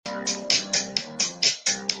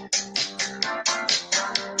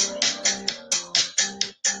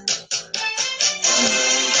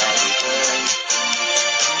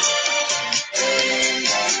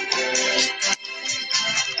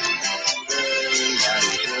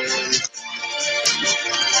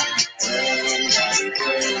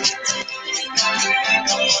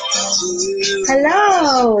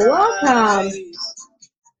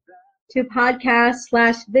to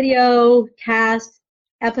podcast/video cast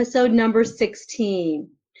episode number 16.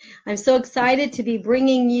 I'm so excited to be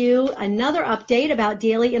bringing you another update about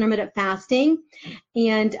daily intermittent fasting.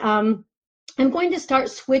 And I'm going to start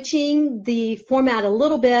switching the format a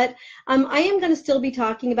little bit. I am going to still be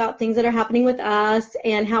talking about things that are happening with us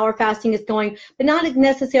and how our fasting is going, but not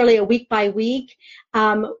necessarily a week by week.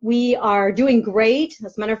 We are doing great.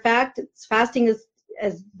 As a matter of fact, fasting is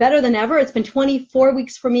better than ever. It's been 24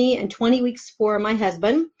 weeks for me and 20 weeks for my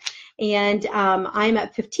husband. And I'm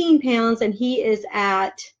at 15 pounds and he is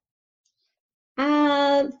at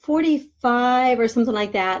 45 or something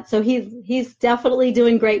like that. So he's definitely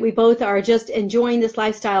doing great. We both are just enjoying this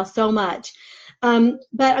lifestyle so much. But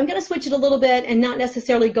I'm going to switch it a little bit and not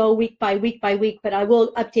necessarily go week by week, but I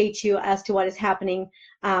will update you as to what is happening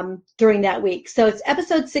during that week. So it's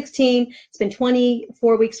episode 16. It's been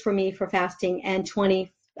 24 weeks for me for fasting and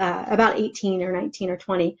about 18 or 19 or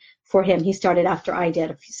 20 for him. He started after I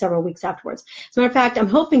did, several weeks afterwards. As a matter of fact, I'm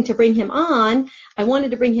hoping to bring him on. I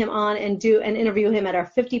wanted to bring him on and interview him at our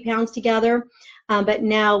 50 pounds together. But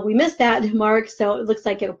now we missed that mark, so it looks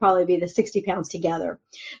like it'll probably be the 60 pounds together.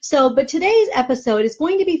 But today's episode is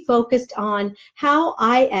going to be focused on how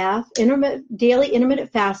IF, daily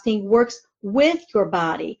intermittent fasting, works with your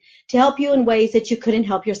body to help you in ways that you couldn't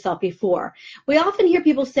help yourself before. We often hear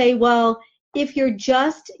people say, well, if you're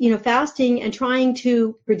just, fasting and trying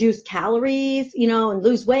to reduce calories, and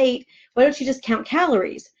lose weight, why don't you just count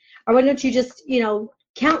calories? Or why don't you just,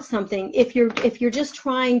 count something if you're just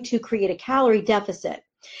trying to create a calorie deficit?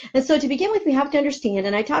 And so to begin with, we have to understand,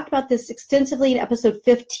 and I talked about this extensively in episode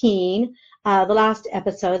 15, the last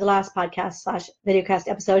podcast/videocast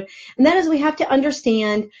episode, and that is we have to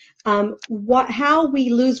understand how we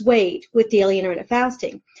lose weight with daily intermittent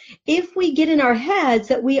fasting. If we get in our heads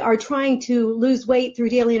that we are trying to lose weight through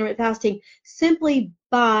daily intermittent fasting simply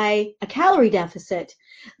by a calorie deficit,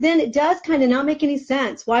 then it does kind of not make any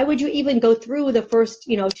sense. Why would you even go through the first,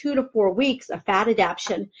 2 to 4 weeks of fat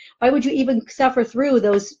adaptation? Why would you even suffer through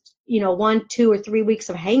those, 1, 2, or 3 weeks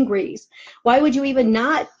of hangries? Why would you even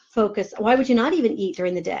not focus? Why would you not even eat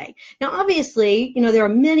during the day? Now, obviously, there are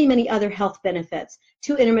many, many other health benefits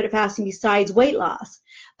to intermittent fasting besides weight loss.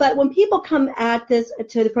 But when people come at this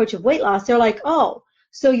to the approach of weight loss, they're like, oh,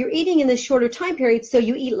 so you're eating in this shorter time period, so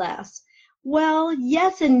you eat less. Well,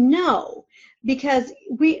 yes and no, because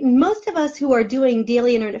most of us who are doing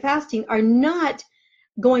daily intermittent fasting are not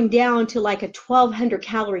going down to like a 1,200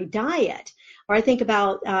 calorie diet. Or I think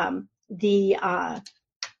about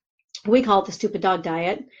we call it the stupid dog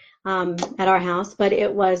diet at our house, but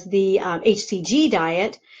it was the HCG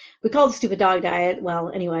diet. We call it the stupid dog diet. Well,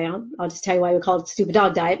 anyway, I'll just tell you why we call it the stupid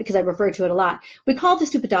dog diet, because I refer to it a lot. We call it the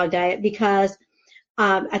stupid dog diet because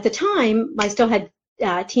at the time, I still had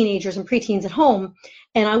teenagers and preteens at home,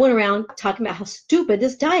 and I went around talking about how stupid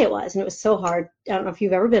this diet was, and it was so hard. I don't know if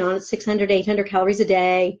you've ever been on it. 600, 800 calories a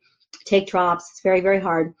day, take drops. It's very, very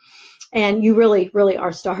hard, and you really, really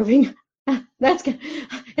are starving. That's good.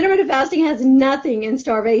 Intermittent fasting has nothing in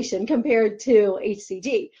starvation compared to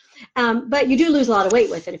HCG, but you do lose a lot of weight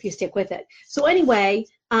with it if you stick with it. So anyway,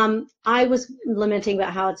 I was lamenting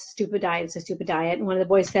about how it's a stupid diet. It's a stupid diet, and one of the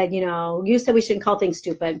boys said, you said we shouldn't call things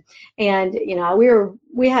stupid, and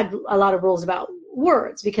we had a lot of rules about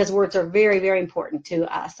words because words are very, very important to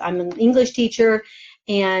us. I'm an English teacher.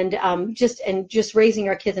 And just raising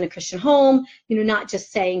our kids in a Christian home, not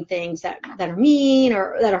just saying things that are mean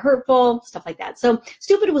or that are hurtful, stuff like that. So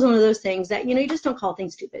stupid was one of those things that, you just don't call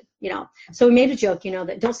things stupid, So we made a joke,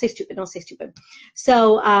 that don't say stupid, don't say stupid.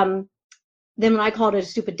 So then when I called it a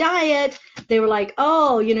stupid diet, they were like,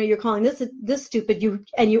 oh, you're calling this stupid. You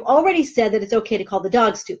already said that it's okay to call the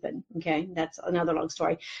dog stupid. Okay, that's another long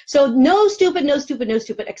story. So no stupid,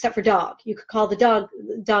 except for dog. You could call the dog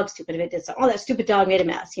stupid if it did something. Oh, that stupid dog made a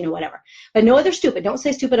mess, whatever. But no other stupid. Don't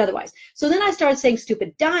say stupid otherwise. So then I started saying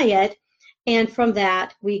stupid diet, and from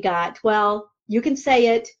that we got, well, you can say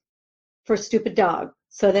it for stupid dog.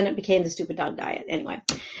 So then it became the stupid dog diet anyway.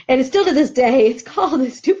 And it's still to this day, it's called the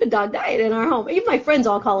stupid dog diet in our home. Even my friends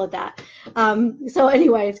all call it that. So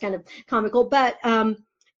anyway, it's kind of comical. But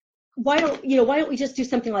why don't we just do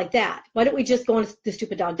something like that? Why don't we just go on the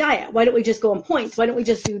stupid dog diet? Why don't we just go on points? Why don't we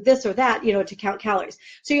just do this or that, to count calories?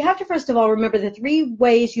 So you have to, first of all, remember the 3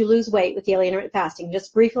 ways you lose weight with daily intermittent fasting.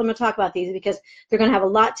 Just briefly, I'm going to talk about these because they're going to have a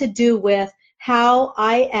lot to do with how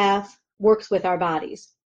IF works with our bodies.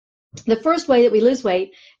 The first way that we lose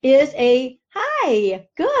weight is a Hi,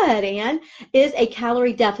 good, Anne, is a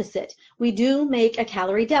calorie deficit. We do make a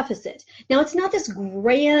calorie deficit. Now, it's not this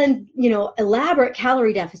grand, elaborate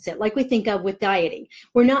calorie deficit like we think of with dieting.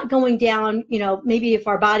 We're not going down, maybe if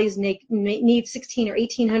our bodies need 16 or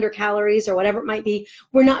 1800 calories or whatever it might be,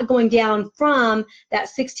 we're not going down from that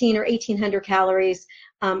 16 or 1800 calories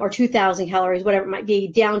or 2,000 calories, whatever it might be,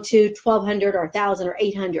 down to 1,200 or 1,000 or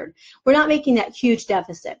 800. We're not making that huge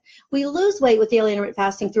deficit. We lose weight with daily intermittent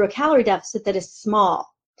fasting through a calorie deficit that is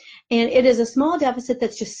small. And it is a small deficit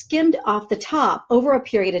that's just skimmed off the top over a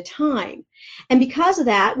period of time. And because of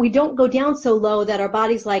that, we don't go down so low that our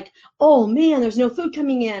body's like, oh man, there's no food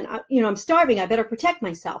coming in. I'm starving. I better protect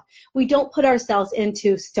myself. We don't put ourselves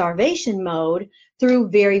into starvation mode through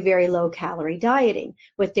very, very low calorie dieting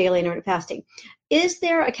with daily intermittent fasting. Is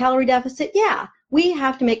there a calorie deficit? Yeah, we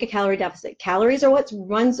have to make a calorie deficit. Calories are what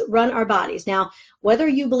run our bodies. Now, whether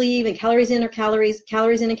you believe in calories in or calories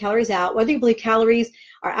in and calories out, whether you believe calories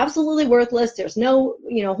are absolutely worthless, there's no,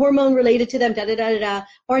 hormone related to them,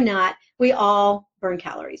 or not, we all burn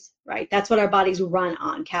calories, right? That's what our bodies run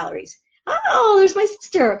on, calories. Oh, there's my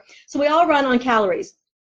sister. So we all run on calories.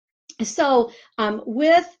 So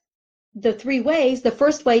with the three ways, the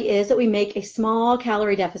first way is that we make a small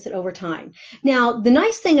calorie deficit over time. Now, the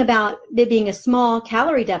nice thing about it being a small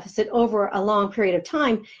calorie deficit over a long period of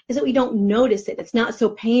time is that we don't notice it. It's not so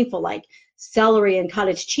painful like celery and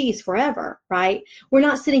cottage cheese forever, right? We're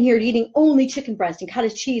not sitting here eating only chicken breast and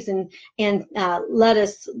cottage cheese and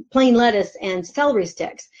lettuce, plain lettuce and celery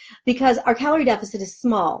sticks, because our calorie deficit is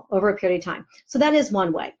small over a period of time. So that is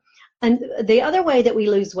one way. And the other way that we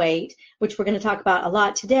lose weight, which we're going to talk about a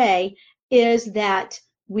lot today, is that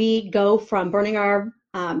we go from burning our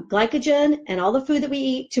glycogen and all the food that we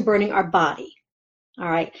eat to burning our body. All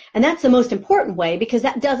right. And that's the most important way, because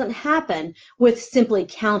that doesn't happen with simply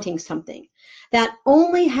counting something. That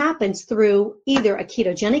only happens through either a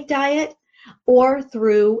ketogenic diet or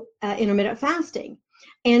through intermittent fasting.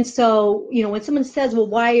 And so, when someone says, well,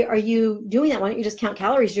 why are you doing that? Why don't you just count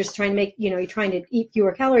calories? You're just trying to make, you're trying to eat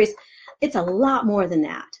fewer calories. It's a lot more than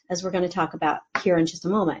that, as we're going to talk about here in just a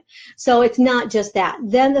moment. So it's not just that.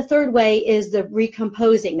 Then the third way is the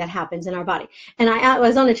recomposing that happens in our body. And I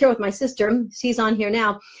was on a chair with my sister. She's on here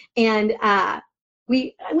now. And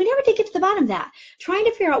we never did get to the bottom of that, trying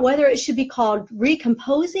to figure out whether it should be called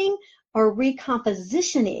recomposing or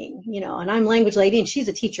recompositioning, and I'm language lady and she's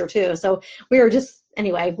a teacher too. So we were just,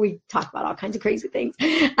 anyway, we talk about all kinds of crazy things.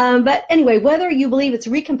 But anyway, whether you believe it's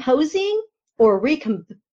recomposing or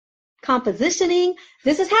recompositioning,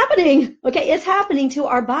 this is happening. Okay, it's happening to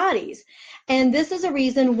our bodies. And this is a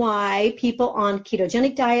reason why people on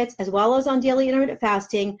ketogenic diets, as well as on daily intermittent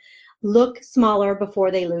fasting, look smaller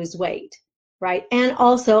before they lose weight, right? And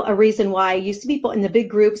also a reason why you see people in the big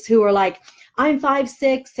groups who are like, I'm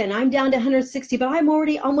 5'6" and I'm down to 160, but I'm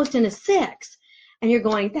already almost in a 6. And you're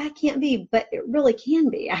going, that can't be, but it really can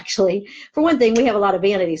be, actually. For one thing, we have a lot of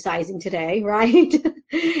vanity sizing today, right?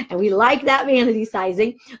 And we like that vanity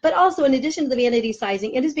sizing. But also, in addition to the vanity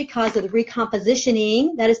sizing, it is because of the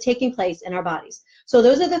recompositioning that is taking place in our bodies. So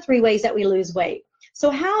those are the three ways that we lose weight. So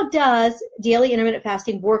how does daily intermittent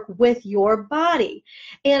fasting work with your body?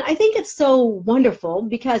 And I think it's so wonderful,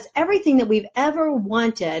 because everything that we've ever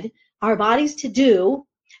wanted our bodies to do,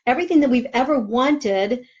 everything that we've ever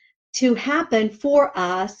wanted to happen for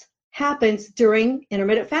us happens during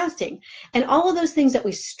intermittent fasting. And all of those things that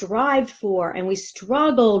we strived for and we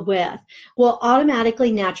struggled with will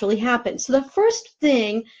automatically, naturally happen. So the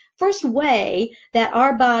first way that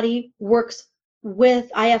our body works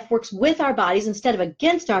with, IF works with our bodies instead of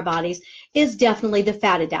against our bodies, is definitely the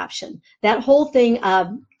fat adaptation. That whole thing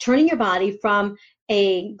of turning your body from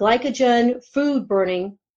a glycogen food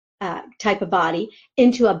burning type of body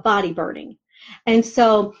into a body burning. And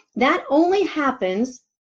so that only happens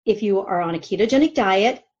if you are on a ketogenic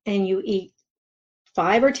diet and you eat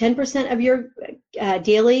 5 or 10% of your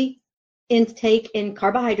daily intake in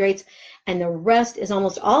carbohydrates, and the rest is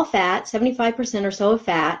almost all fat, 75% or so of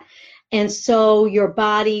fat. And so your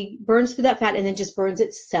body burns through that fat and then just burns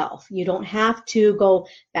itself. You don't have to go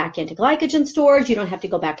back into glycogen storage. You don't have to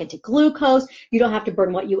go back into glucose. You don't have to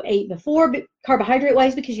burn what you ate before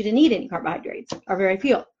carbohydrate-wise, because you didn't eat any carbohydrates, or very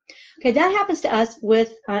few. Okay, that happens to us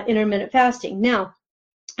with intermittent fasting. Now,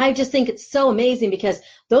 I just think it's so amazing, because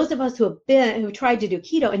those of us who tried to do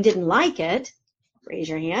keto and didn't like it, raise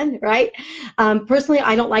your hand, right? Personally,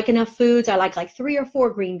 I don't like enough foods. I like 3 or 4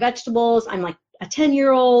 green vegetables. I'm like a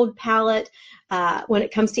 10-year-old palate when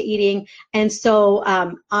it comes to eating. And so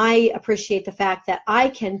I appreciate the fact that I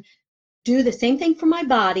can do the same thing for my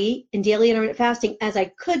body in daily intermittent fasting as I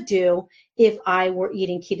could do if I were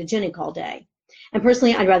eating ketogenic all day. And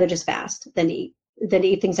personally, I'd rather just fast than to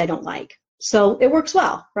eat things I don't like. So it works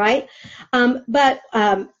well, right? But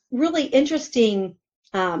really interesting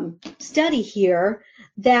study here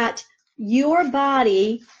that your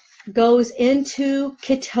body goes into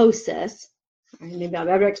ketosis. Maybe I'll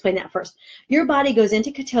better explain that first. Your body goes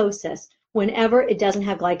into ketosis whenever it doesn't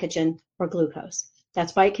have glycogen or glucose.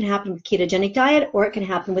 That's why it can happen with ketogenic diet, or it can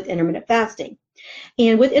happen with intermittent fasting.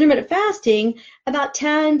 And with intermittent fasting, about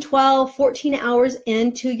 10, 12, 14 hours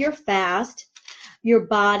into your fast, your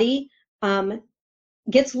body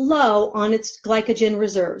gets low on its glycogen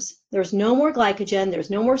reserves. There's no more glycogen, there's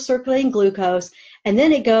no more circulating glucose, and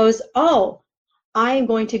then it goes, oh, I am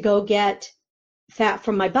going to go get fat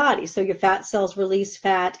from my body. So your fat cells release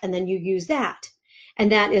fat, and then you use that.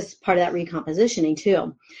 And that is part of that recompositioning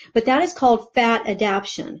too. But that is called fat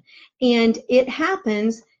adaptation. And it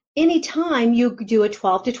happens anytime you do a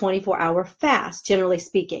 12 to 24 hour fast, generally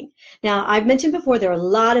speaking. Now, I've mentioned before, there are a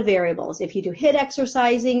lot of variables. If you do HIIT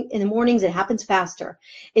exercising in the mornings, it happens faster.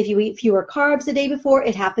 If you eat fewer carbs the day before,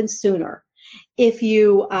 it happens sooner. If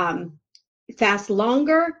you fast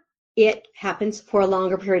longer, it happens for a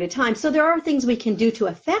longer period of time. So there are things we can do to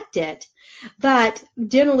affect it, but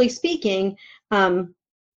generally speaking,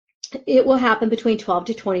 it will happen between 12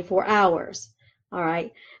 to 24 hours. All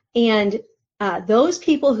right. And those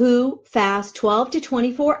people who fast 12 to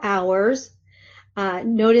 24 hours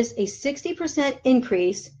notice a 60%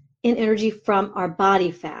 increase in energy from our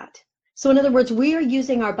body fat. So in other words, we are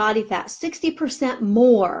using our body fat 60%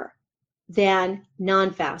 more than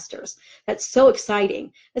non-fasters. That's so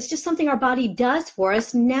exciting. It's just something our body does for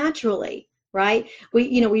us naturally, right?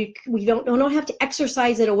 We don't have to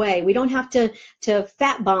exercise it away. We don't have to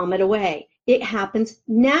fat bomb it away. It happens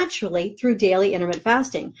naturally through daily intermittent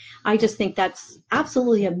fasting. I just think that's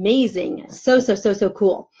absolutely amazing. So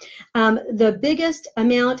cool. The biggest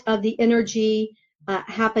amount of the energy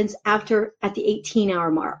happens at the 18-hour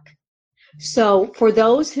mark. So for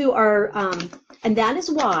those who are, and that is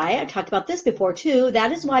why, I talked about this before too,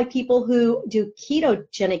 that is why people who do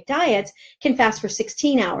ketogenic diets can fast for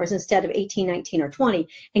 16 hours instead of 18, 19, or 20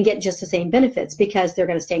 and get just the same benefits, because they're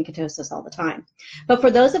going to stay in ketosis all the time. But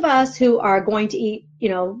for those of us who are going to eat,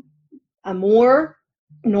 a more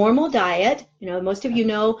normal diet, most of you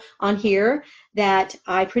know on here that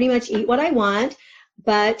I pretty much eat what I want,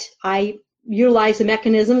 but I utilize the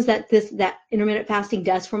mechanisms that intermittent fasting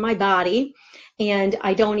does for my body. And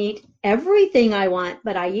I don't eat everything I want,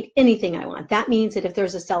 but I eat anything I want. That means that if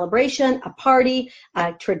there's a celebration, a party,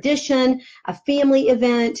 a tradition, a family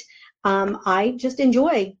event, I just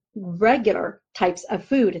enjoy regular types of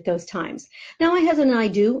food at those times. Now, my husband and I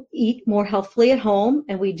do eat more healthfully at home,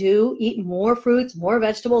 and we do eat more fruits, more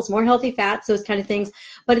vegetables, more healthy fats, those kind of things.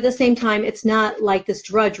 But at the same time, it's not like this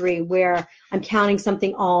drudgery where I'm counting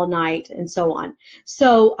something all night and so on.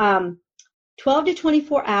 So 12 to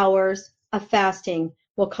 24 hours of fasting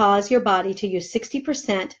will cause your body to use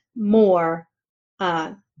 60% more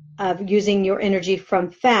of using your energy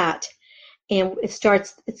from fat. And it's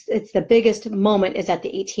the biggest moment is at the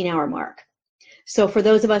 18-hour mark. So for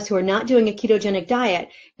those of us who are not doing a ketogenic diet,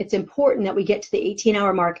 it's important that we get to the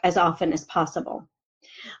 18-hour mark as often as possible.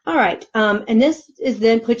 All right, and this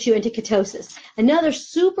then puts you into ketosis. Another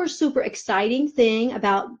super exciting thing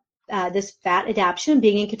about this fat adaptation,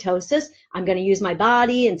 being in ketosis, I'm going to use my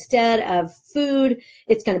body instead of food.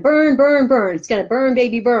 It's going to burn. It's going to burn,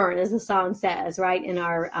 baby, burn, as the song says, right, in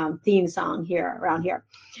our theme song around here.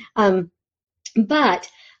 But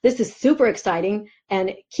this is super exciting,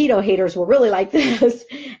 and keto haters will really like this,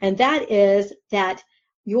 and that is that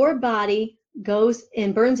your body goes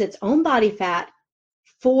and burns its own body fat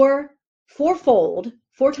fourfold,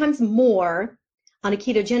 4 times more on a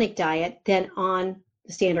ketogenic diet than on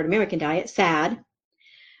the standard American diet, SAD,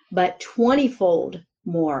 but 20-fold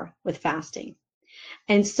more with fasting.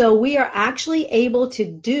 And so we are actually able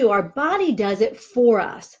to our body does it for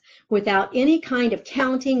us without any kind of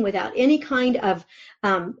counting, without any kind of,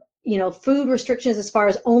 food restrictions as far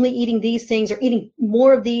as only eating these things or eating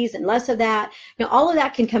more of these and less of that. All of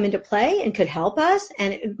that can come into play and could help us.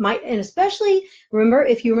 And it might, and especially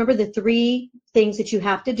if you remember the 3 things that you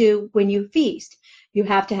have to do when you feast. You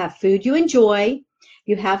have to have food you enjoy,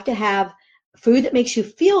 you have to have food that makes you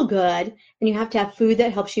feel good, and you have to have food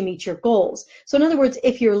that helps you meet your goals. So in other words,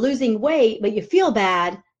 if you're losing weight but you feel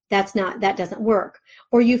bad, that doesn't work.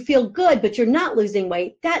 Or you feel good but you're not losing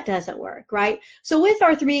weight, that doesn't work, right? So with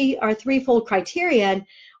our threefold criterion,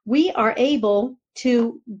 we are able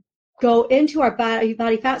to go into our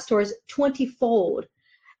body fat stores 20-fold.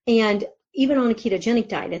 And even on a ketogenic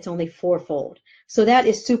diet, it's only fourfold. So that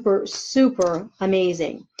is super, super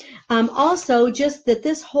amazing. Also, just that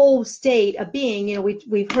this whole state of being, you know,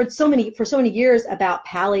 we've heard for so many years about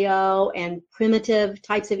paleo and primitive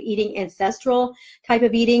types of eating, ancestral type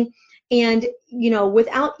of eating. And, you know,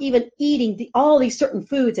 without even eating all these certain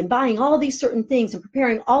foods and buying all these certain things and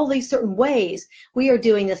preparing all these certain ways, we are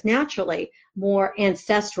doing this naturally, more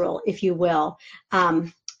ancestral, if you will,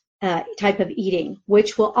 type of eating,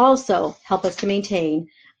 which will also help us to maintain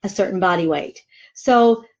a certain body weight.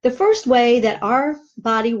 So the first way that our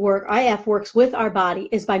body IF works with our body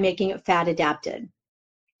is by making it fat adapted.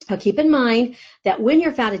 Now keep in mind that when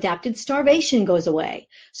you're fat adapted, starvation goes away.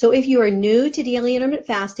 So if you are new to daily intermittent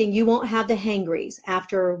fasting, you won't have the hangries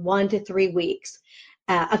after 1 to 3 weeks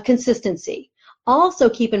of consistency. Also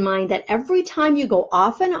keep in mind that every time you go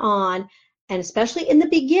off and on, and especially in the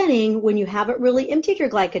beginning when you haven't really emptied your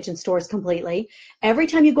glycogen stores completely, every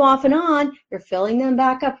time you go off and on, you're filling them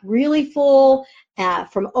back up really full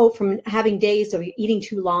from having days of eating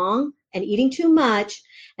too long and eating too much.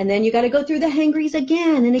 And then you got to go through the hangries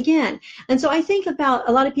again and again. And so I think about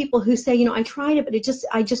a lot of people who say, you know, I tried it, but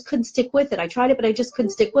I just couldn't stick with it. I tried it, but I just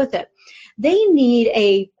couldn't stick with it. They need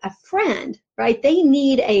a friend, right? They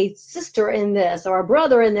need a sister in this or a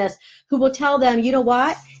brother in this who will tell them, you know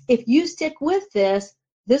what? If you stick with this,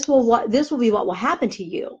 this will be what will happen to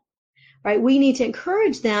you, right? We need to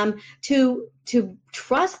encourage them to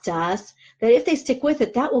trust us that if they stick with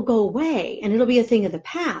it, that will go away and it'll be a thing of the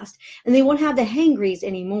past and they won't have the hangries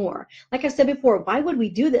anymore. Like I said before, why would we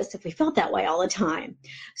do this if we felt that way all the time?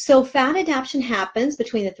 So fat adaptation happens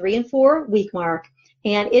between the 3 and 4 week mark,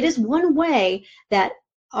 and it is one way that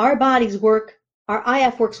our bodies work, our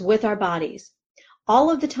IF works with our bodies.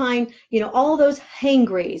 All of the time, you know, all those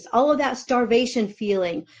hangries, all of that starvation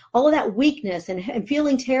feeling, all of that weakness and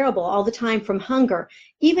feeling terrible all the time from hunger.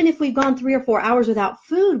 Even if we've gone 3 or 4 hours without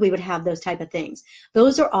food, we would have those type of things.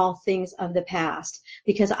 Those are all things of the past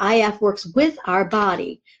because IF works with our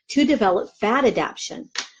body to develop fat adaptation,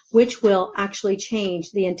 which will actually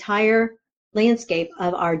change the entire landscape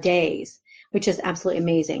of our days, which is absolutely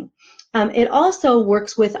amazing. It also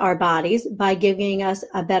works with our bodies by giving us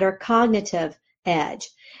a better cognitive edge.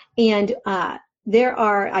 And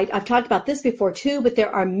I've talked about this before too, but there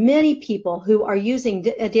are many people who are using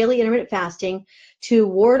daily intermittent fasting to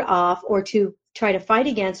ward off or to try to fight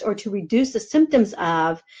against or to reduce the symptoms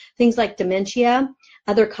of things like dementia,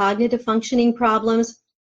 other cognitive functioning problems.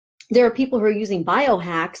 There are people who are using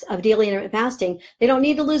biohacks of daily intermittent fasting. They don't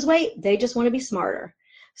need to lose weight. They just want to be smarter.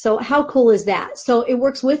 So how cool is that? So it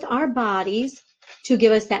works with our bodies to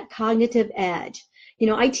give us that cognitive edge. You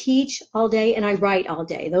know, I teach all day and I write all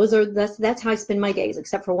day. That's how I spend my days,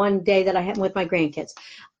 except for one day that I have with my grandkids.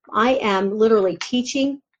 I am literally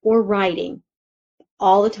teaching or writing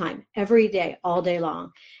all the time, every day, all day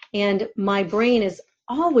long. And my brain is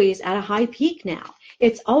always at a high peak now.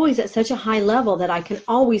 It's always at such a high level that I can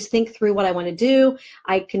always think through what I want to do.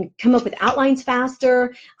 I can come up with outlines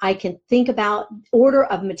faster. I can think about order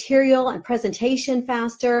of material and presentation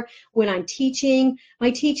faster. When I'm teaching, my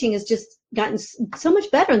teaching has just gotten so much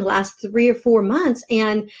better in the last 3 or 4 months.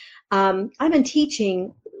 And I've been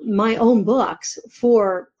teaching my own books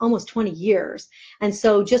for almost 20 years. And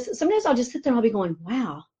so just sometimes I'll just sit there and I'll be going,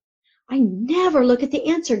 wow, I never look at the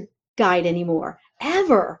answer guide anymore,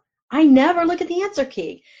 ever. I never look at the answer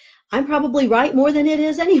key. I'm probably right more than it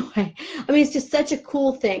is anyway. I mean, it's just such a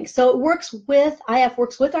cool thing. So it works with, IF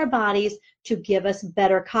works with our bodies to give us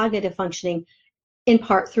better cognitive functioning, in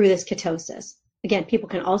part through this ketosis. Again, people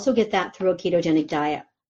can also get that through a ketogenic diet.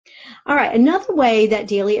 All right, another way that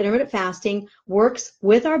daily intermittent fasting works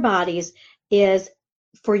with our bodies is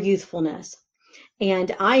for youthfulness.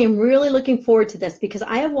 And I am really looking forward to this because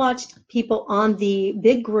I have watched people on the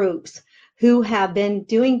big groups who have been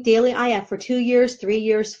doing daily IF for 2 years, 3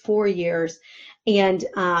 years, 4 years, and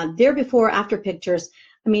their before after pictures,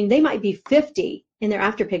 I mean, they might be 50 in their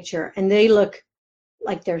after picture and they look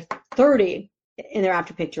like they're 30 in their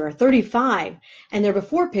after picture or 35, and their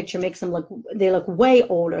before picture makes them look way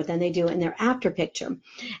older than they do in their after picture.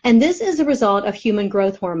 And this is a result of human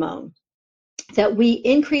growth hormone. That we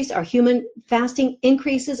increase our fasting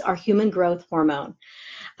increases our human growth hormone.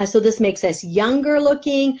 So this makes us younger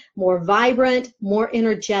looking, more vibrant, more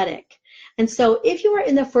energetic. And so if you are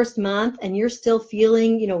in the first month and you're still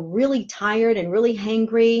feeling, you know, really tired and really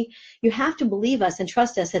hangry, you have to believe us and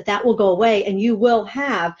trust us that that will go away and you will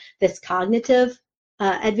have this cognitive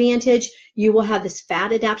advantage. You will have this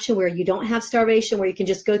fat adaptation where you don't have starvation, where you can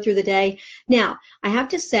just go through the day. Now, I have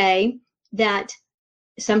to say that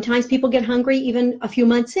Sometimes people get hungry even a few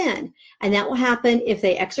months in, and that will happen if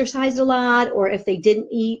they exercised a lot or if they didn't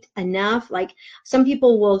eat enough. Like some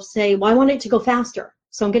people will say, well, I want it to go faster,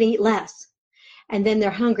 so I'm going to eat less. And then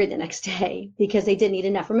they're hungry the next day because they didn't eat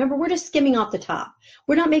enough. Remember, we're just skimming off the top.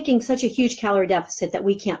 We're not making such a huge calorie deficit that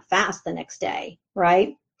we can't fast the next day,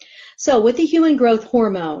 right? So with the human growth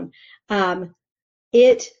hormone,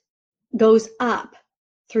 it goes up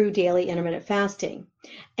through daily intermittent fasting.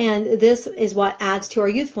 And this is what adds to our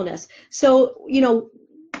youthfulness. So,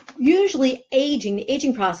 usually the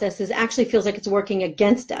aging process actually feels like it's working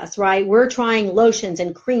against us, right? We're trying lotions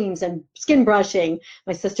and creams and skin brushing.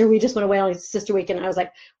 My sister, we just went away on sister weekend, and I was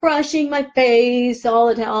like brushing my face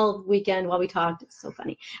all weekend while we talked. It's so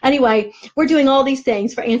funny. Anyway, we're doing all these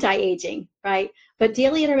things for anti-aging, right? But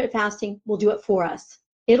daily intermittent fasting will do it for us.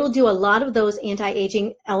 It'll do a lot of those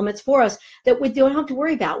anti-aging elements for us that we don't have to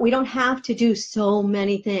worry about. We don't have to do so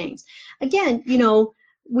many things. Again,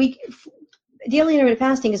 daily intermittent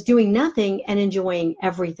fasting is doing nothing and enjoying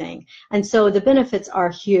everything. And so the benefits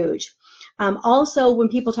are huge. Also, when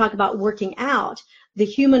people talk about working out, the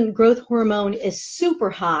human growth hormone is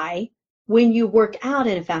super high when you work out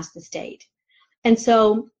in a fasted state. And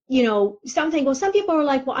so, some people are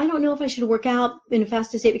like, well, I don't know if I should work out in a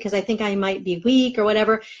fasted state because I think I might be weak or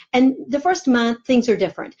whatever. And the first month, things are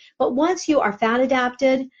different. But once you are fat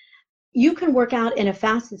adapted, you can work out in a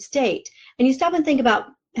fasted state. And you stop and think about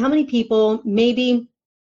how many people maybe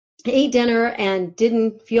ate dinner and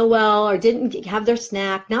didn't feel well or didn't have their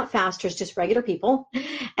snack, not fasters, just regular people,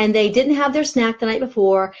 and they didn't have their snack the night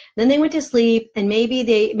before. Then they went to sleep, and maybe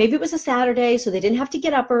it was a Saturday, so they didn't have to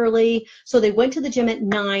get up early, so they went to the gym at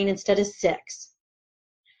 9 instead of 6.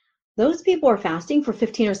 Those people are fasting for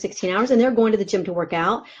 15 or 16 hours, and they're going to the gym to work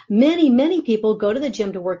out. Many, many people go to the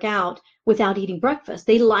gym to work out without eating breakfast.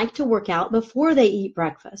 They like to work out before they eat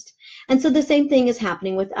breakfast. And so the same thing is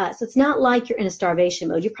happening with us. It's not like you're in a starvation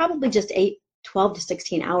mode. You probably just ate 12 to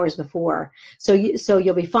 16 hours before, so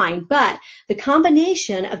you'll be fine. But the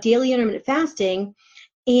combination of daily intermittent fasting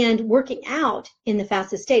and working out in the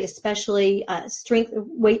fasted state, especially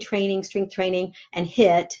weight training, strength training, and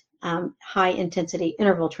HIIT, high intensity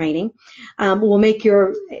interval training, will make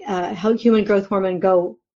your human growth hormone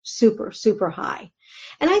go super, super high.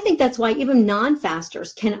 And I think that's why even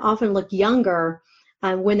non-fasters can often look younger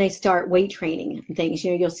when they start weight training and things.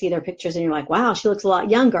 You'll see their pictures and you're like, wow, she looks a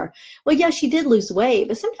lot younger. Well, yeah, she did lose weight,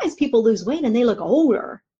 but sometimes people lose weight and they look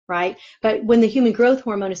older, right? But when the human growth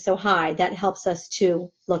hormone is so high, that helps us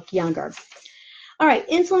to look younger. All right,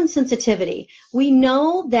 insulin sensitivity. We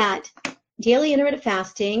know that daily intermittent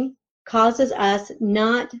fasting causes us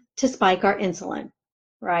not to spike our insulin,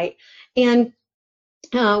 right? And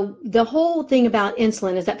the whole thing about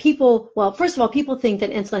insulin is that first of all, people think that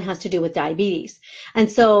insulin has to do with diabetes.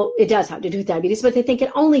 And so it does have to do with diabetes, but they think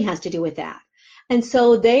it only has to do with that. And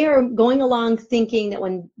so they are going along thinking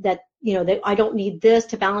that I don't need this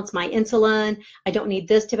to balance my insulin. I don't need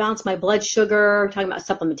this to balance my blood sugar, talking about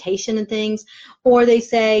supplementation and things. Or they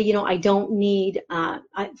say, I don't need,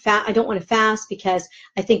 I don't want to fast because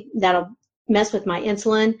I think that'll mess with my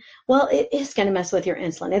insulin. Well, it is going to mess with your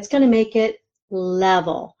insulin. It's going to make it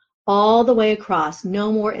level all the way across. No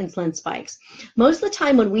more insulin spikes. Most of the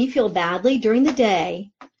time when we feel badly during the day,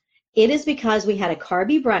 it is because we had a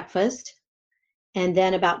carby breakfast, and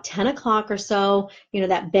then about 10 o'clock or so,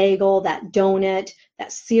 that bagel, that donut,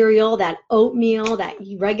 that cereal, that oatmeal, that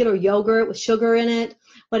regular yogurt with sugar in it,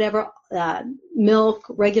 whatever, milk,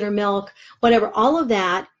 regular milk, whatever, all of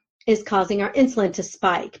that is causing our insulin to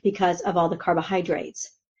spike because of all the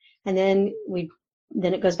carbohydrates. And then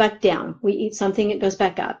it goes back down. We eat something, it goes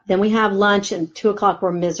back up. Then we have lunch, and 2 o'clock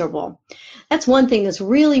we're miserable. That's one thing that's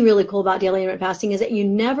really, really cool about daily intermittent fasting, is that you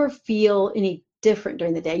never feel any different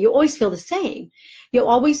during the day. You always feel the same. You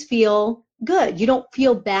always feel good. You don't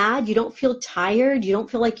feel bad. You don't feel tired. You don't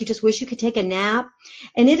feel like you just wish you could take a nap.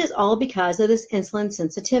 And it is all because of this insulin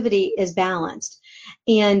sensitivity is balanced.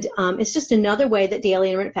 And it's just another way that daily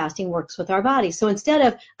intermittent fasting works with our body. So instead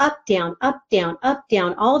of up, down, up, down, up,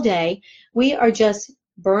 down all day, we are just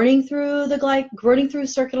burning through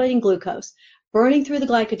circulating glucose, burning through the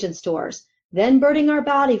glycogen stores, then burning our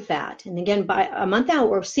body fat. And again, by a month out,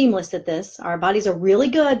 we're seamless at this. Our bodies are really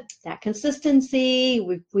good. That consistency,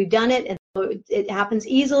 we've done it, and it happens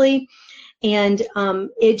easily. And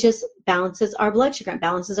it just balances our blood sugar, and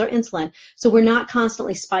balances our insulin. So we're not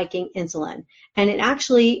constantly spiking insulin. And it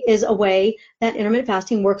actually is a way that intermittent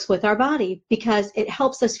fasting works with our body, because it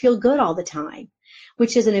helps us feel good all the time,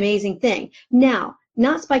 which is an amazing thing. Now,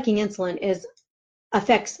 not spiking insulin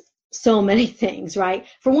affects so many things, right?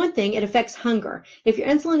 For one thing, it affects hunger. If your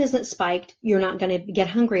insulin isn't spiked, you're not going to get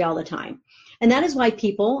hungry all the time. And that is why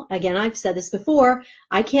people, again, I've said this before,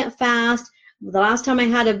 I can't fast. The last time I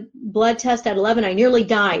had a blood test at 11, I nearly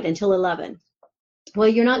died until 11. Well,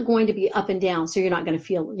 you're not going to be up and down, so you're not going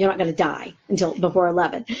to die until before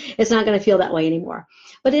 11. It's not going to feel that way anymore.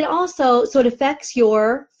 But it also, so it affects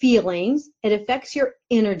your feelings, it affects your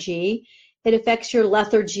energy, it affects your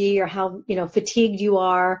lethargy or how, fatigued you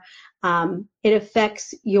are. It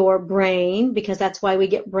affects your brain, because that's why we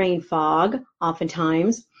get brain fog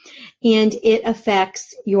oftentimes. And it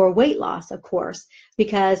affects your weight loss, of course,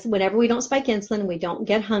 because whenever we don't spike insulin, we don't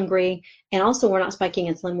get hungry. And also, we're not spiking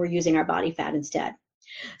insulin, we're using our body fat instead.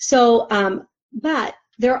 So, but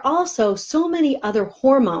there are also so many other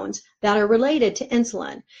hormones that are related to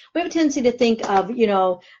insulin. We have a tendency to think of,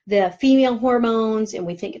 the female hormones, and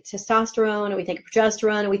we think of testosterone, and we think of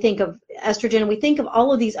progesterone, and we think of estrogen, and we think of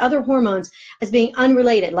all of these other hormones as being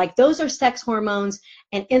unrelated. Like those are sex hormones,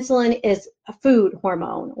 and insulin is a food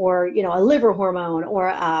hormone, or, a liver hormone, or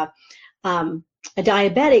a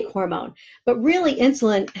diabetic hormone. But really,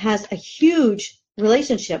 insulin has a huge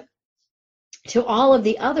relationship to all of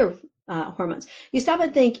the other hormones. You stop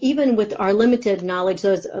and think, even with our limited knowledge,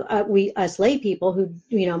 those us lay people who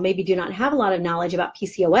maybe do not have a lot of knowledge about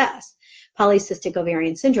PCOS, polycystic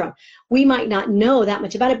ovarian syndrome, we might not know that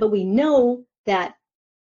much about it, but we know that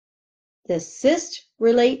the cysts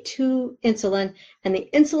relate to insulin, and the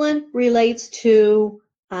insulin relates to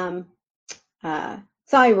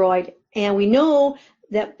thyroid, and we know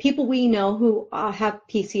that people we know who have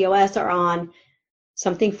PCOS are on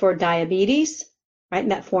something for diabetes, right,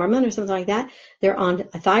 metformin or something like that. They're on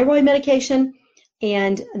a thyroid medication,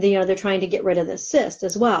 and they're trying to get rid of the cyst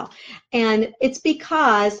as well. And it's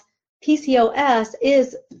because PCOS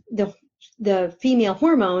is the female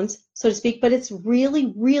hormones, so to speak, but it's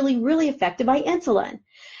really, really, really affected by insulin.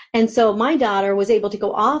 And so my daughter was able to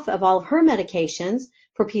go off of all of her medications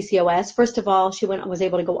for PCOS. First of all, she was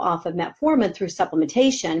able to go off of metformin through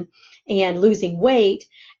supplementation and losing weight.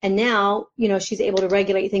 And now, she's able to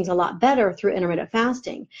regulate things a lot better through intermittent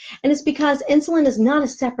fasting. And it's because insulin is not a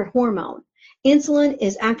separate hormone. Insulin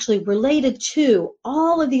is actually related to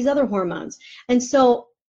all of these other hormones. And so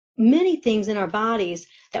many things in our bodies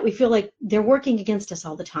that we feel like they're working against us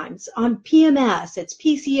all the time. It's on PMS, it's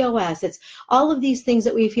PCOS, it's all of these things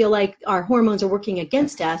that we feel like our hormones are working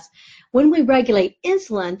against us. When we regulate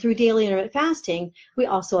insulin through daily intermittent fasting, we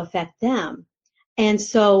also affect them. And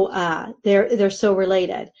so they're so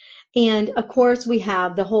related. And of course, we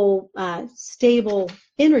have the whole stable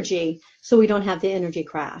energy, so we don't have the energy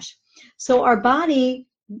crash. So our body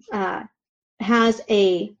has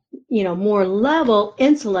a more level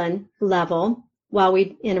insulin level while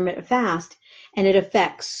we intermittent fast, and it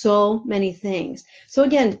affects so many things. So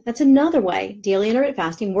again, that's another way daily intermittent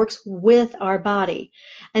fasting works with our body.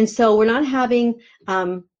 And so we're not having,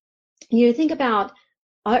 think about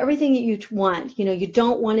everything that you want. You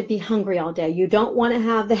don't want to be hungry all day. You don't want to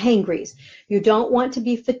have the hangries. You don't want to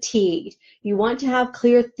be fatigued. You want to have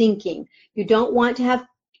clear thinking. You don't want to have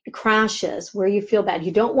crashes where you feel bad.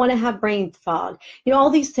 You don't want to have brain fog. All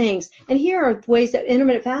these things. And here are ways that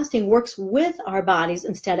intermittent fasting works with our bodies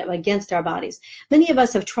instead of against our bodies. Many of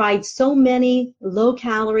us have tried so many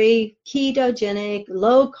low-calorie, ketogenic,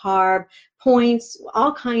 low-carb points,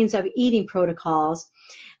 all kinds of eating protocols.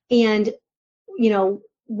 And,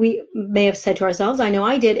 we may have said to ourselves, I know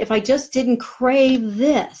I did, if I just didn't crave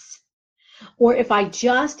this, or if I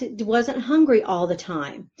just wasn't hungry all the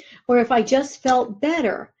time, or if I just felt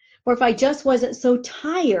better, or if I just wasn't so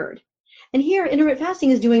tired. And here, intermittent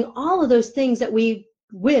fasting is doing all of those things that we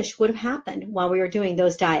wish would have happened while we were doing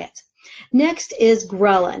those diets. Next is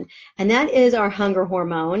ghrelin, and that is our hunger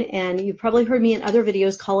hormone, and you've probably heard me in other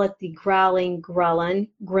videos call it the growling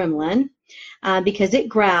gremlin, because it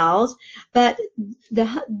growls. But the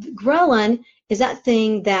ghrelin is that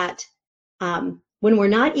thing that when we're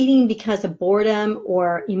not eating because of boredom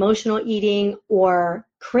or emotional eating or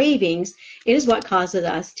cravings, it is what causes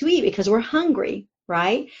us to eat because we're hungry,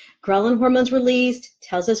 right? Ghrelin hormone's released,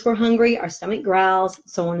 tells us we're hungry, our stomach growls,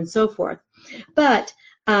 so on and so forth. But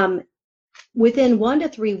within 1 to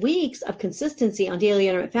 3 weeks of consistency on daily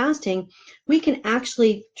intermittent fasting, we can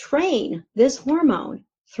actually train this hormone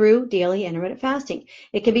through daily intermittent fasting.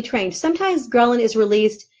 It can be trained. Sometimes ghrelin is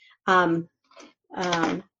released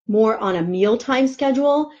more on a mealtime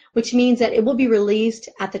schedule, which means that it will be released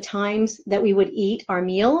at the times that we would eat our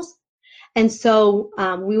meals. And so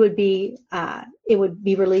it would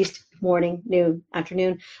be released morning, noon,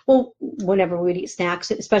 afternoon, well, whenever we would eat snacks,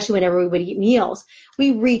 especially whenever we would eat meals.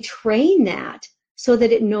 We retrain that so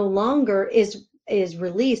that it no longer is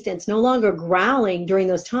released and it's no longer growling during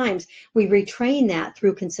those times. We retrain that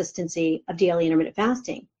through consistency of daily intermittent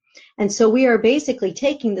fasting. And so we are basically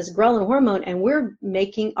taking this ghrelin hormone and we're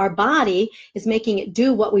making, our body is making it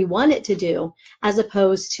do what we want it to do, as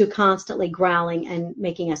opposed to constantly growling and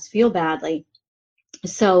making us feel badly.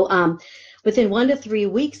 So within 1 to 3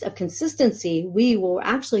 weeks of consistency, we will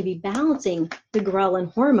actually be balancing the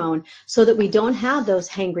ghrelin hormone so that we don't have those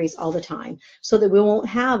hangries all the time, so that we won't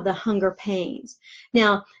have the hunger pains.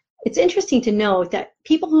 Now, it's interesting to note that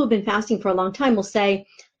people who have been fasting for a long time will say,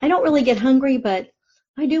 I don't really get hungry, but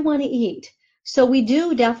I do want to eat. So we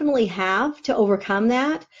do definitely have to overcome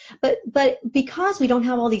that. But because we don't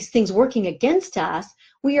have all these things working against us,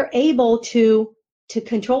 we are able to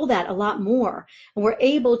control that a lot more. And we're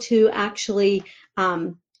able to actually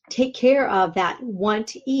take care of that want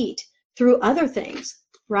to eat through other things,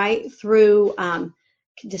 right? Through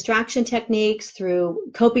distraction techniques,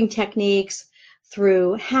 through coping techniques,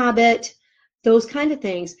 through habit, those kind of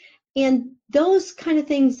things. And those kind of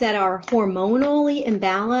things that are hormonally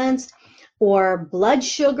imbalanced, or blood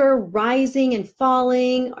sugar rising and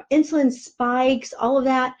falling, or insulin spikes, all of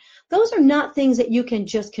that, those are not things that you can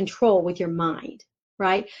just control with your mind,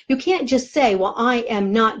 right? You can't just say, well, I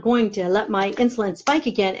am not going to let my insulin spike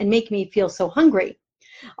again and make me feel so hungry.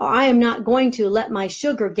 Or I am not going to let my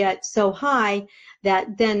sugar get so high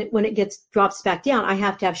that then when it drops back down, I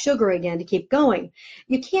have to have sugar again to keep going.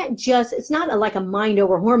 You can't just, it's not like a mind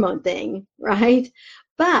over hormone thing, right?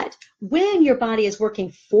 But when your body is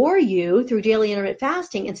working for you through daily intermittent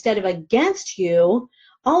fasting instead of against you,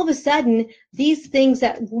 all of a sudden, these things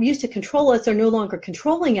that used to control us are no longer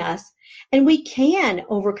controlling us. And we can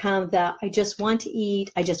overcome the, I just want to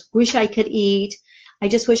eat, I just wish I could eat, I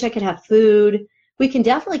just wish I could have food. We can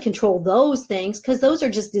definitely control those things because those are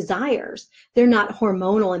just desires. They're not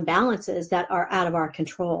hormonal imbalances that are out of our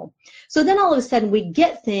control. So then all of a sudden we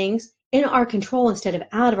get things in our control instead of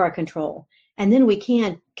out of our control. And then we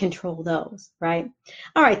can control those, right?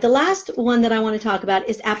 All right, the last one that I want to talk about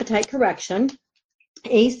is appetite correction,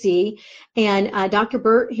 AC. And Dr.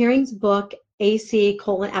 Bert Herring's book, AC: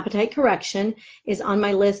 Appetite Correction, is on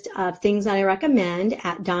my list of things that I recommend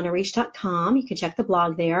at donnareish.com. You can check the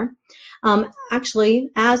blog there.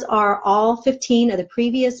 Actually, as are all 15 of the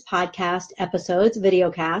previous podcast episodes,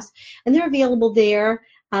 videocasts, and they're available there.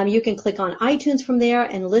 You can click on iTunes from there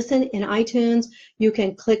and listen in iTunes. You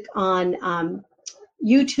can click on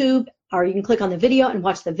YouTube, or you can click on the video and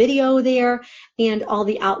watch the video there, and all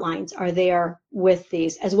the outlines are there with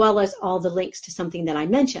these, as well as all the links to something that I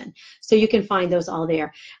mentioned. So you can find those all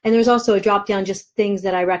there. And there's also a drop down, just things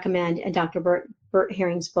that I recommend, and Dr. Bert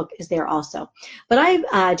Herring's book is there also. But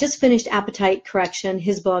I've just finished Appetite Correction,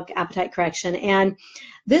 his book, Appetite Correction, and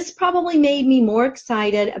this probably made me more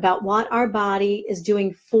excited about what our body is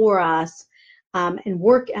doing for us, and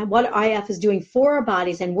what IF is doing for our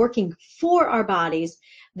bodies and working for our bodies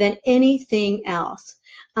than anything else.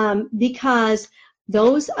 Because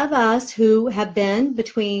those of us who have been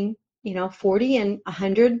between 40 and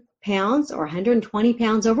 100 pounds or 120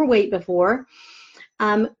 pounds overweight before,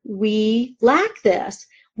 we lack this.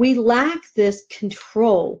 We lack this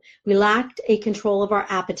control. We lacked a control of our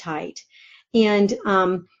appetite. And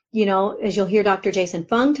as you'll hear Dr. Jason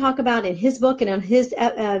Fung talk about in his book and on his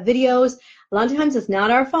videos, a lot of times it's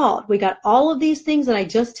not our fault. We got all of these things that I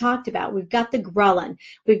just talked about. We've got the ghrelin.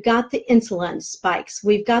 We've got the insulin spikes.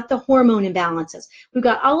 We've got the hormone imbalances. We've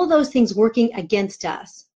got all of those things working against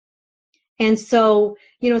us. And so,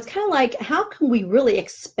 it's kind of like, how can we really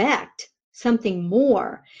expect something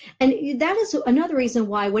more? And that is another reason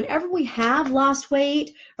why whenever we have lost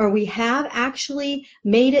weight, or we have actually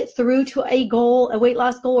made it through to a goal, a weight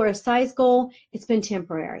loss goal or a size goal, it's been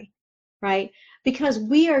temporary, right? Because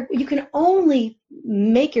you can only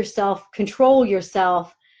make yourself, control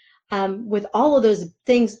yourself with all of those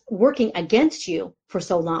things working against you for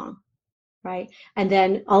so long, right? And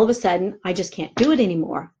then all of a sudden, I just can't do it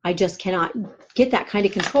anymore. I just cannot get that kind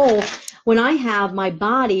of control when I have my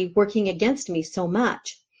body working against me so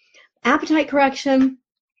much. Appetite correction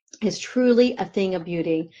is truly a thing of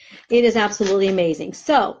beauty. It is absolutely amazing.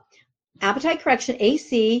 So, appetite correction,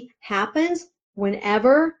 AC, happens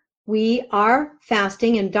whenever we are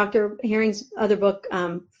fasting, and Dr. Herring's other book,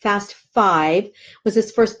 Fast 5, was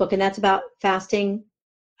his first book, and that's about fasting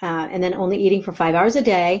and then only eating for 5 hours a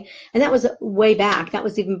day. And that was way back. That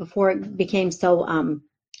was even before it became so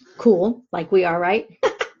cool, like we are, right?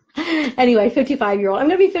 Anyway, 55-year-old. I'm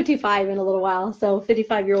going to be 55 in a little while, so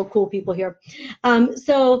 55-year-old cool people here.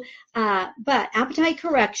 But appetite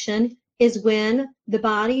correction is when the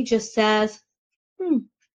body just says,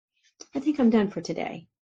 I think I'm done for today.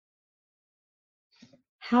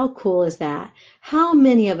 How cool is that? How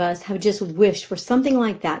many of us have just wished for something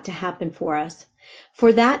like that to happen for us?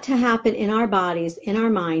 For that to happen in our bodies, in our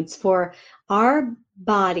minds, for our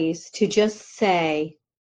bodies to just say,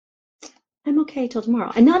 I'm okay till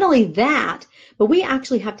tomorrow. And not only that, but we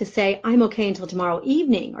actually have to say, I'm okay until tomorrow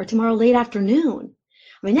evening or tomorrow late afternoon.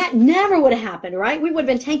 I mean, that never would have happened, right? We would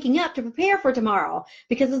have been tanking up to prepare for tomorrow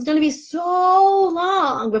because it's going to be so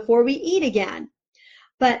long before we eat again.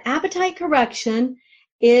 But appetite correction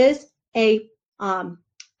is a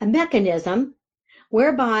mechanism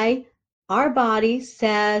whereby our body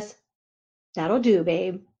says, that'll do,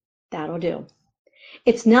 babe, that'll do.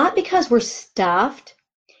 It's not because we're stuffed.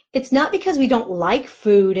 It's not because we don't like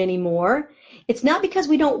food anymore. It's not because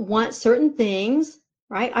we don't want certain things,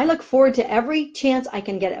 right? I look forward to every chance I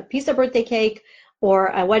can get a piece of birthday cake or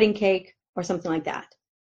a wedding cake or something like that.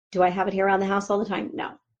 Do I have it here around the house all the time?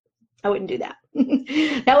 No, I wouldn't do that.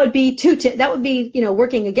 That would be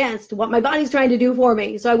working against what my body's trying to do for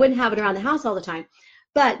me. So I wouldn't have it around the house all the time.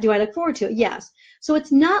 But do I look forward to it? Yes. So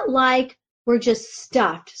it's not like we're just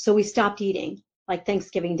stuffed, so we stopped eating. Like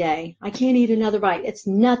Thanksgiving Day, I can't eat another bite. It's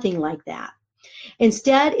nothing like that.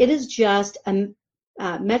 Instead, it is just a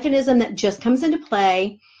mechanism that just comes into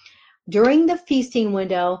play during the feasting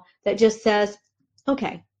window that just says,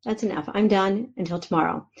 okay, that's enough. I'm done until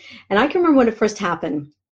tomorrow. And I can remember when it first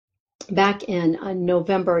happened back in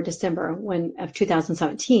November or December of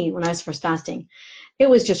 2017 when I was first fasting. It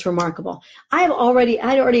was just remarkable. I'd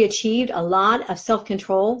already achieved a lot of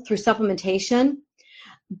self-control through supplementation,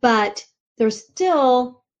 but there's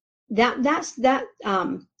still that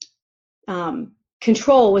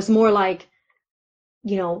control was more like,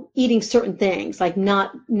 eating certain things, like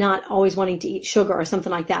not always wanting to eat sugar or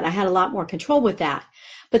something like that. I had a lot more control with that.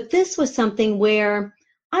 But this was something where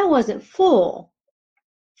I wasn't full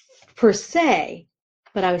per se,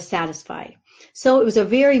 but I was satisfied. So it was a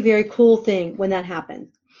very, very cool thing when that happened.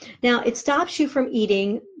 Now, it stops you from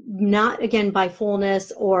eating, not again by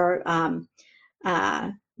fullness or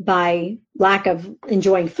by lack of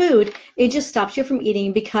enjoying food. It just stops you from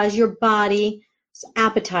eating because your body's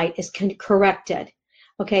appetite is corrected.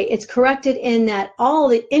 Okay, it's corrected in that all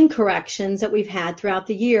the incorrections that we've had throughout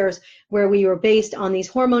the years where we were based on these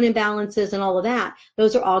hormone imbalances and all of that,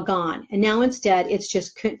 those are all gone. And now instead, it's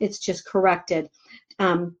just corrected.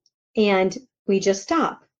 And we just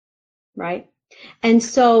stop, right? And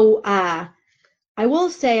so I will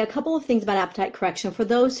say a couple of things about appetite correction for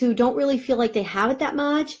those who don't really feel like they have it that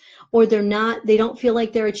much, or they don't feel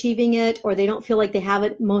like they're achieving it, or they don't feel like they have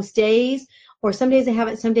it most days, or some days they have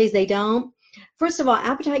it, some days they don't. First of all,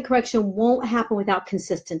 appetite correction won't happen without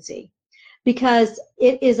consistency, because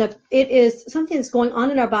it is something that's going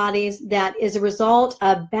on in our bodies that is a result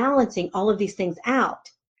of balancing all of these things out.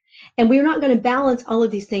 And we're not going to balance all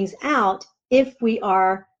of these things out if we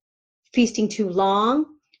are feasting too long,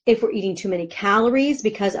 if we're eating too many calories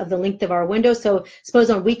because of the length of our window. So suppose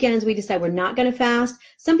on weekends we decide we're not going to fast.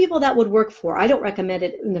 Some people that would work for. I don't recommend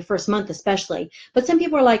it in the first month especially. But some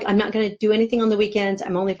people are like, I'm not going to do anything on the weekends.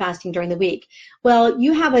 I'm only fasting during the week. Well,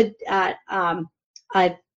 you have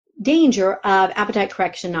a danger of appetite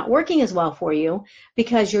correction not working as well for you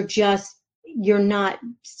because you're not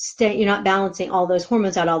balancing all those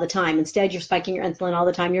hormones out all the time. Instead, you're spiking your insulin all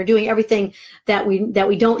the time. You're doing everything that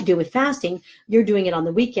we don't do with fasting. You're doing it on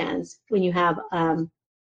the weekends when you have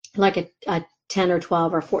like a 10 or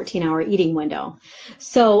 12 or 14-hour eating window.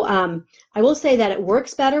 So I will say that it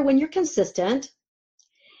works better when you're consistent.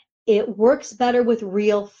 It works better with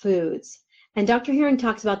real foods. And Dr. Herring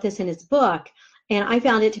talks about this in his book. And I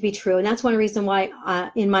found it to be true. And that's one reason why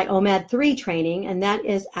in my OMAD 3 training, and that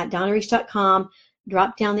is at DonnaReach.com,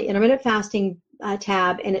 drop down the intermittent fasting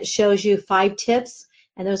tab, and it shows you 5 tips.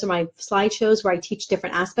 And those are my slideshows where I teach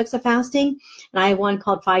different aspects of fasting. And I have one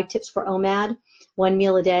called 5 Tips for OMAD, 1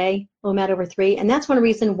 meal a day, OMAD over 3. And that's one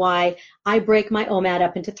reason why I break my OMAD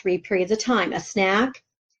up into 3 periods of time: a snack,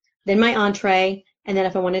 then my entree, and then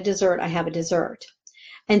if I want a dessert, I have a dessert.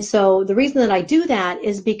 And so the reason that I do that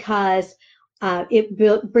is because it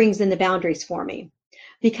brings in the boundaries for me,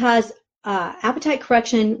 because appetite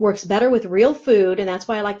correction works better with real food, and that's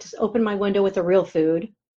why I like to open my window with the real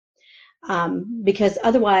food, because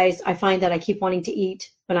otherwise I find that I keep wanting to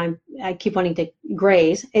eat when I keep wanting to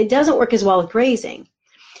graze. It doesn't work as well with grazing.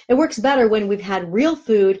 It works better when we've had real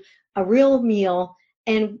food, a real meal,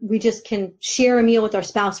 and we just can share a meal with our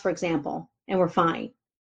spouse, for example, and we're fine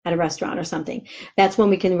at a restaurant or something. That's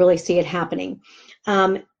when we can really see it happening.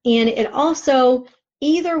 And it also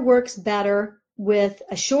either works better with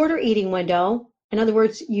a shorter eating window. In other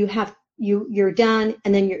words, you're done,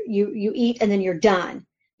 and then you eat, and then you're done.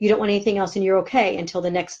 You don't want anything else, and you're okay until the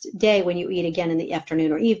next day when you eat again in the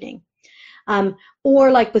afternoon or evening. Or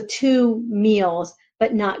like with 2 meals,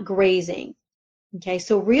 but not grazing. Okay,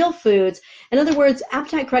 so real foods, in other words,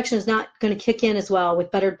 appetite correction is not going to kick in as well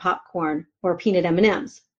with buttered popcorn or peanut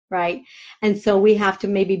M&Ms, right? And so we have to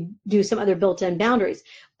maybe do some other built-in boundaries.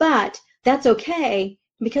 But that's okay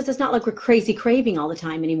because it's not like we're crazy craving all the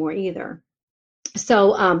time anymore either.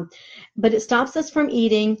 So, but it stops us from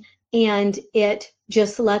eating, and it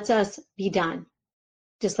just lets us be done.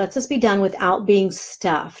 Just lets us be done without being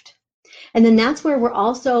stuffed. And then that's where we're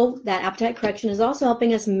also, that appetite correction is also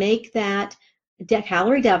helping us make that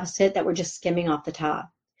calorie deficit that we're just skimming off the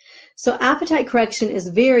top. So appetite correction is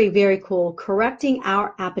very, very cool, correcting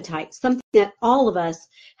our appetite, something that all of us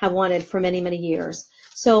have wanted for many, many years.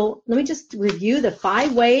 So let me just review the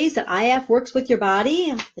 5 ways that IF works with your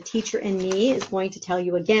body. The teacher in me is going to tell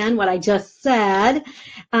you again what I just said.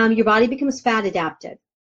 Your body becomes fat adapted,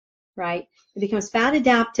 right? It becomes fat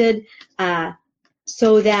adapted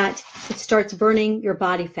so that it starts burning your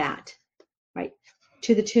body fat, right,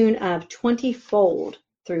 to the tune of 20-fold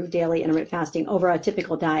through daily intermittent fasting over a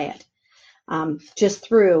typical diet, just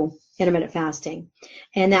through intermittent fasting.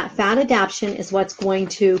 And that fat adaptation is what's going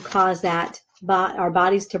to cause that our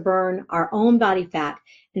bodies to burn our own body fat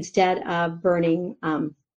instead of burning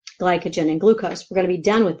glycogen and glucose. We're going to be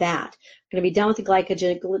done with that. We're going to be done with the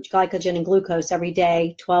glycogen and glucose every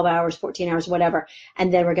day, 12 hours, 14 hours, whatever,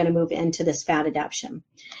 and then we're going to move into this fat adaptation.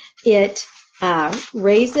 It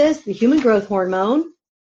raises the human growth hormone,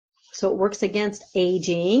 so it works against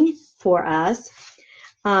aging for us.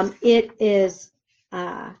 It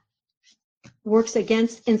works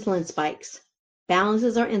against insulin spikes,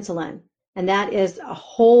 balances our insulin, and that is a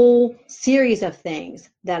whole series of things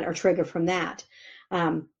that are triggered from that.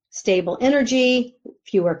 Stable energy,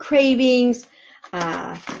 fewer cravings,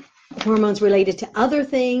 hormones related to other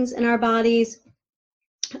things in our bodies.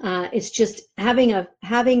 It's just having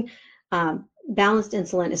balanced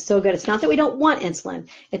insulin is so good. It's not that we don't want insulin.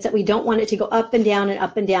 It's that we don't want it to go up and down and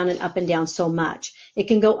up and down and up and down so much. It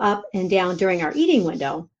can go up and down during our eating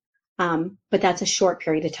window, but that's a short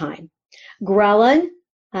period of time. Ghrelin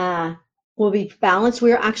will be balanced.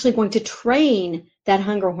 We're actually going to train that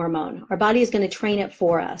hunger hormone. Our body is going to train it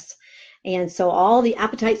for us. And so all the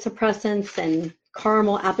appetite suppressants and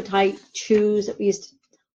caramel appetite chews that we used to,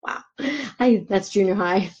 wow, that's junior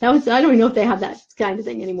high. I don't even know if they have that kind of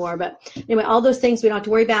thing anymore. But anyway, all those things we don't have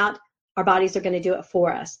to worry about. Our bodies are going to do it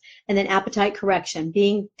for us. And then appetite correction,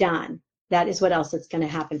 being done. That is what else is going to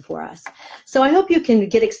happen for us. So I hope you can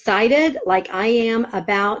get excited like I am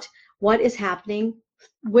about what is happening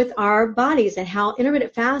with our bodies and how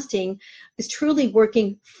intermittent fasting is truly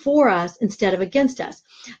working for us instead of against us.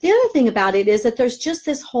 The other thing about it is that there's just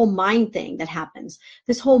this whole mind thing that happens,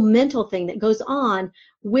 this whole mental thing that goes on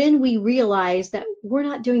when we realize that we're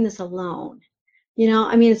not doing this alone. You know,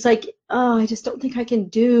 I mean, it's like, oh, I just don't think I can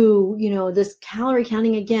do, this calorie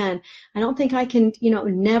counting again. I don't think I can,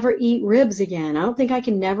 never eat ribs again. I don't think I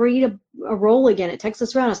can never eat a roll again at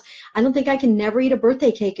Texas Roadhouse. I don't think I can never eat a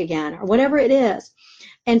birthday cake again, or whatever it is.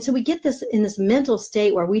 And so we get this in this mental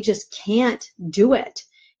state where we just can't do it.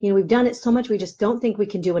 We've done it so much, we just don't think we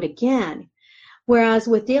can do it again. Whereas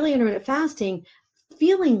with daily intermittent fasting,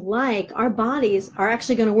 feeling like our bodies are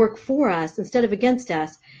actually going to work for us instead of against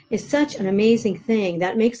us is such an amazing thing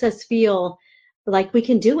that makes us feel like we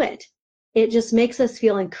can do it. It just makes us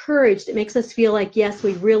feel encouraged. It makes us feel like, yes,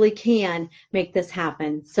 we really can make this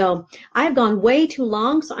happen. So I've gone way too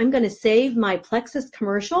long, so I'm going to save my Plexus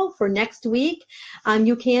commercial for next week.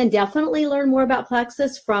 You can definitely learn more about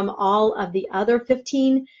Plexus from all of the other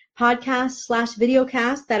 15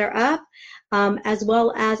 podcasts/videocasts that are up, as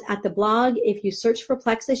well as at the blog. If you search for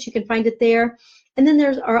Plexus, you can find it there. And then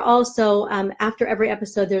there are also, after every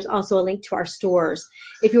episode, there's also a link to our stores.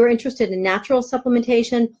 If you are interested in natural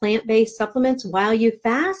supplementation, plant-based supplements while you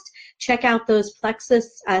fast, check out those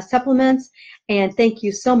Plexus supplements. And thank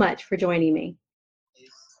you so much for joining me.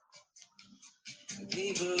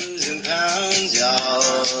 People losing pounds, y'all.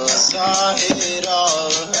 Saw it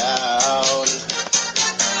all around.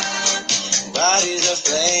 Bodies are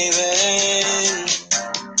flaming,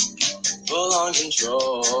 full on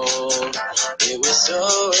control. It was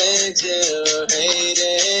so exhilarating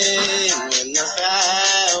when the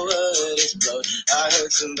fire would explode. I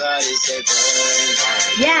heard somebody say burn.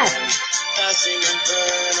 Yes.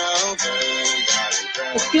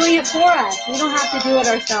 It's doing it for us. We don't have to do it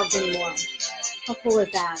ourselves anymore. How cool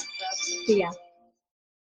is that? See ya.